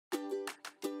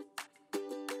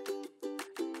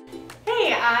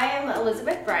I am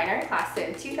Elizabeth Briner, class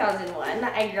of 2001.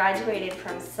 I graduated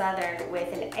from Southern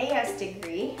with an AS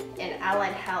degree in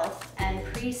allied health and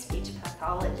pre-speech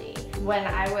pathology. When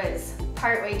I was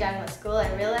partway done with school,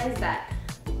 I realized that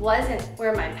wasn't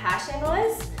where my passion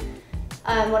was.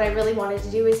 What I really wanted to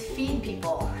do was feed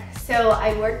people. So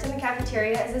I worked in the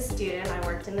cafeteria as a student. I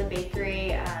worked in the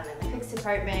bakery, in the cooks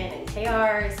department, and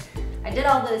KRs. I did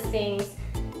all those things,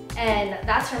 and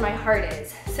that's where my heart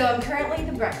is. So I'm currently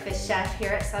the breakfast chef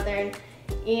here at Southern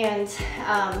and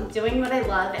doing what I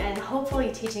love and hopefully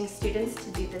teaching students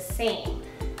to do the same.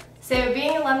 So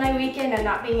being Alumni Weekend and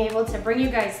not being able to bring you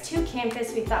guys to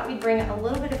campus, we thought we'd bring a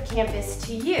little bit of campus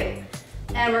to you.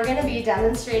 And we're gonna be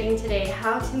demonstrating today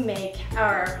how to make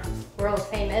our world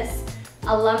famous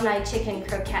alumni chicken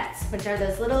croquettes, which are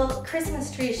those little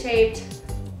Christmas tree shaped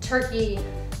turkey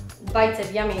bites of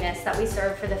yumminess that we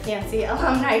serve for the fancy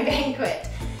alumni banquet.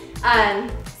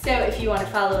 So if you want to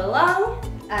follow along,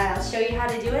 I'll show you how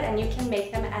to do it and you can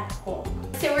make them at home.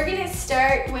 So we're gonna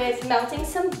start with melting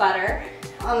some butter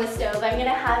on the stove. I'm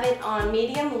gonna have it on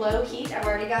medium-low heat. I've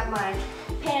already got my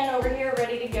pan over here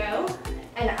ready to go.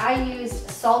 And I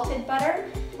used salted butter.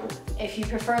 If you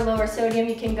prefer lower sodium,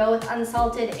 you can go with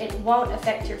unsalted. It won't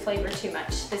affect your flavor too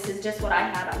much. This is just what I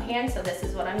had on hand, so this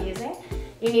is what I'm using.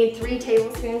 You need 3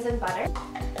 tablespoons of butter,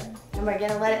 and we're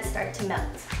gonna let it start to melt.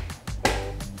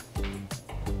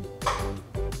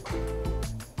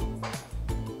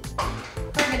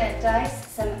 We're gonna dice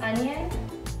some onion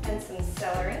and some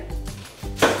celery.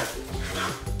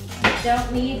 You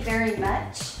don't need very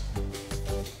much.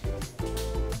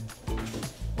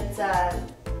 It's a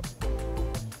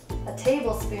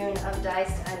tablespoon of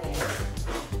diced onion.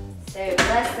 So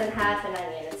less than half an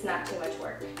onion, it's not too much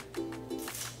work.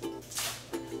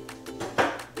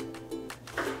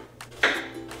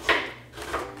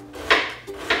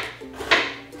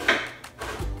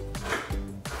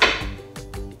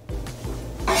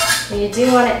 You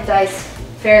do want it diced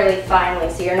fairly finely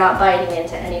so you're not biting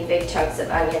into any big chunks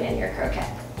of onion in your croquette.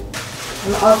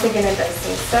 I'm also going to dice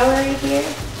some celery here.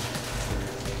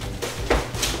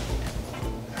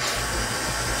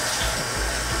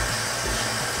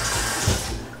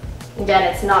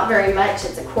 Again, it's not very much.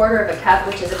 It's 1/4 cup,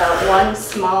 which is about 1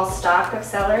 small stalk of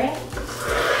celery.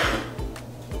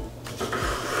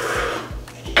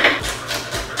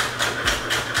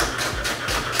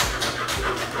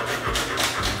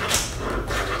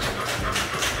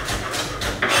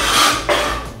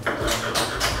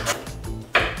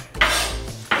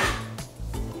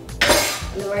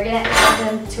 And then we're going to add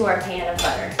them to our pan of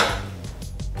butter.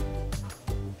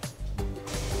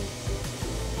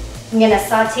 I'm going to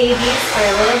saute these for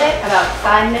a little bit, about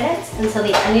 5 minutes, until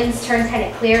the onions turn kind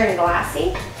of clear and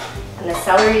glassy, and the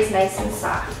celery is nice and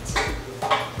soft.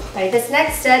 All right, this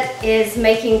next step is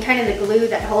making kind of the glue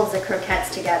that holds the croquettes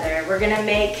together. We're going to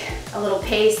make a little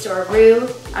paste or roux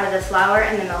out of the flour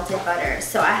and the melted butter.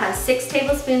 So I have 6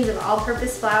 tablespoons of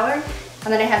all-purpose flour,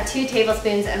 and then I have 2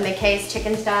 tablespoons of McKay's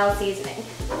chicken style seasoning,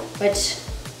 which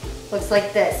looks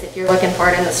like this if you're looking for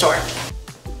it in the store.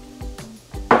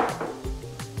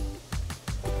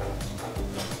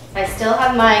 I still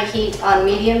have my heat on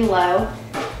medium-low,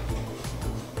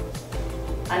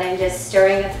 and I'm just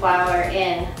stirring the flour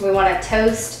in. We want to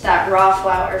toast that raw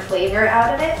flour flavor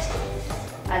out of it,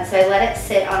 and so I let it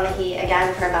sit on the heat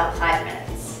again for about 5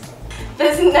 minutes.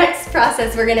 This next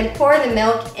process, we're going to pour the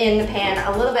milk in the pan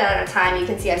a little bit at a time. You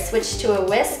can see I've switched to a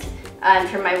whisk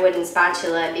from my wooden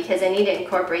spatula because I need to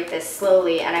incorporate this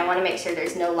slowly, and I want to make sure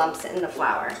there's no lumps in the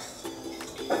flour.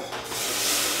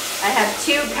 I have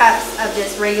 2 cups of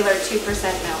just regular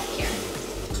 2% milk here.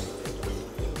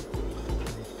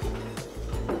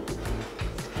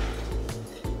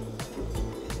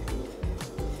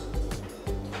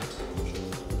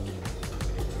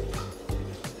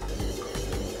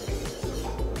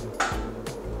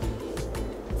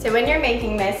 So when you're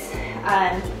making this,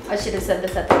 I should have said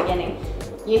this at the beginning,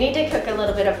 you need to cook a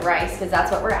little bit of rice because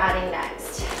that's what we're adding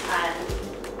next.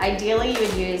 Ideally, you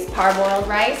would use parboiled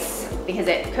rice because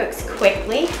it cooks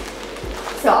quickly.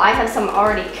 So I have some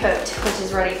already cooked, which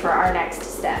is ready for our next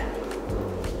step.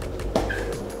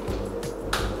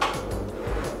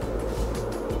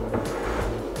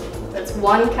 That's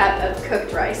 1 cup of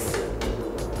cooked rice.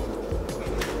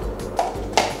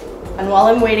 And while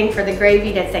I'm waiting for the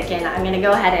gravy to thicken, I'm gonna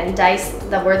go ahead and dice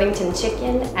the Worthington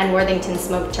chicken and Worthington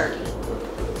smoked turkey.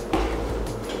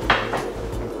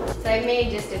 So I've made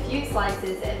just a few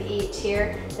slices of each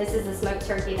here. This is the smoked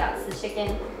turkey, that's the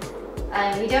chicken.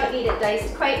 You don't need it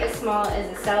diced quite as small as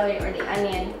the celery or the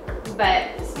onion,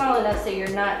 but small enough so you're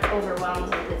not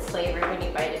overwhelmed with its flavor when you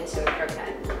bite into a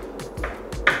croquette.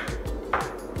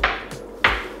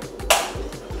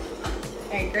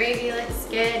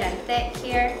 good and thick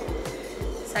here.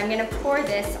 So I'm gonna pour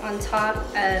this on top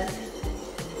of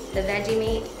the veggie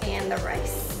meat and the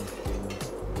rice.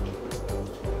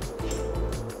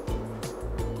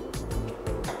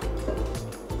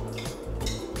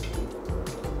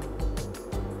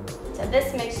 So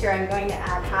this mixture, I'm going to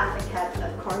add half a cup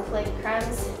of cornflake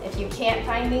crumbs. If you can't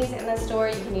find these in the store,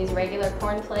 you can use regular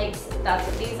cornflakes. That's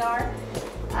what these are.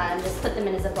 Just put them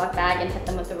in a Ziploc bag and hit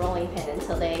them with the rolling pin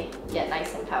until they get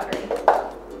nice and powdery.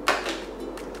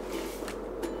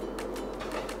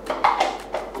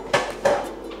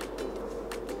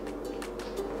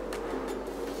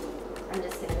 I'm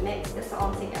just going to mix this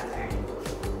all together.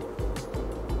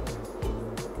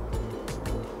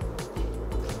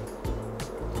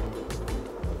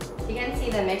 You can see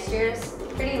the mixture is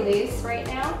pretty loose right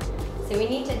now, so we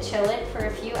need to chill it for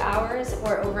a few hours,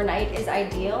 or overnight is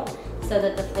ideal, so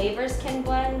that the flavors can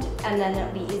blend and then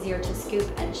it'll be easier to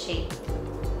scoop and shape.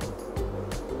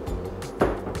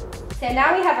 So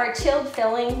now we have our chilled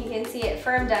filling. You can see it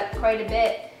firmed up quite a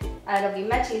bit. It'll be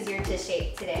much easier to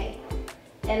shape today.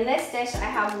 In this dish, I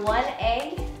have 1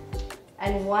 egg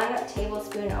and 1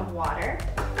 tablespoon of water,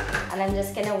 and I'm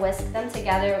just gonna whisk them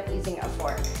together using a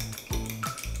fork.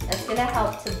 It's gonna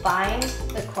help to bind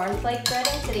the cornflake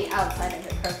breading to the outside of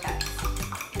the croquettes.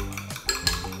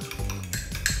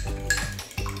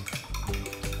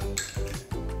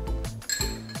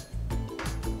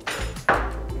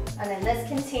 And in this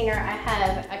container, I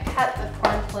have a cup of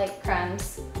cornflake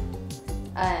crumbs.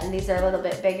 These are a little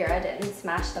bit bigger. I didn't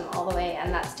smash them all the way,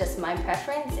 and that's just my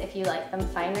preference. If you like them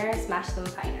finer, smash them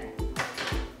finer.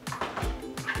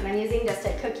 And I'm using just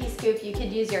a cookie scoop. You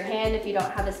could use your hand if you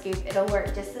don't have a scoop. It'll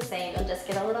work just the same. It'll just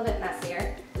get a little bit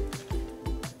messier.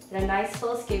 And a nice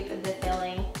full scoop of the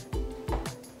filling.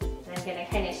 And I'm gonna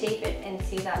kind of shape it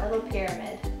into that little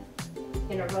pyramid. I'm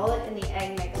gonna roll it in the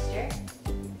egg mixture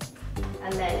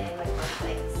and then in the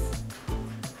cornflakes.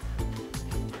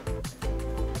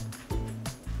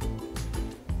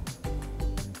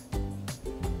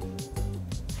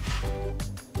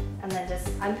 And then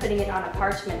I'm putting it on a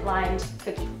parchment lined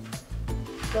cookie.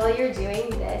 While you're doing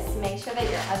this, make sure that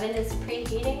your oven is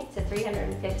preheating to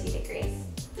 350 degrees.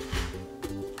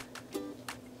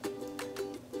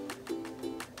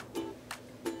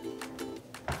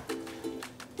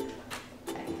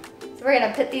 Okay. So we're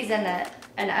gonna put these in an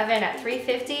oven at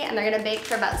 350, and they're gonna bake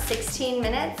for about 16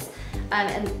 minutes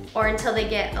or until they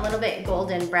get a little bit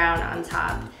golden brown on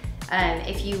top.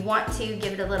 If you want to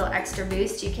give it a little extra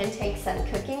boost, you can take some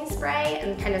cooking spray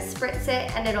and kind of spritz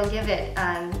it, and it'll give it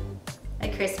a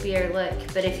crispier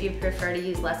look. But if you prefer to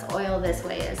use less oil, this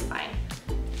way is fine.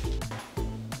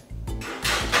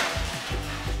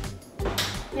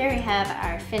 Here we have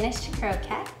our finished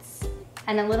croquettes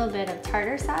and a little bit of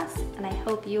tartar sauce, and I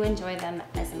hope you enjoy them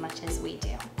as much as we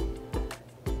do.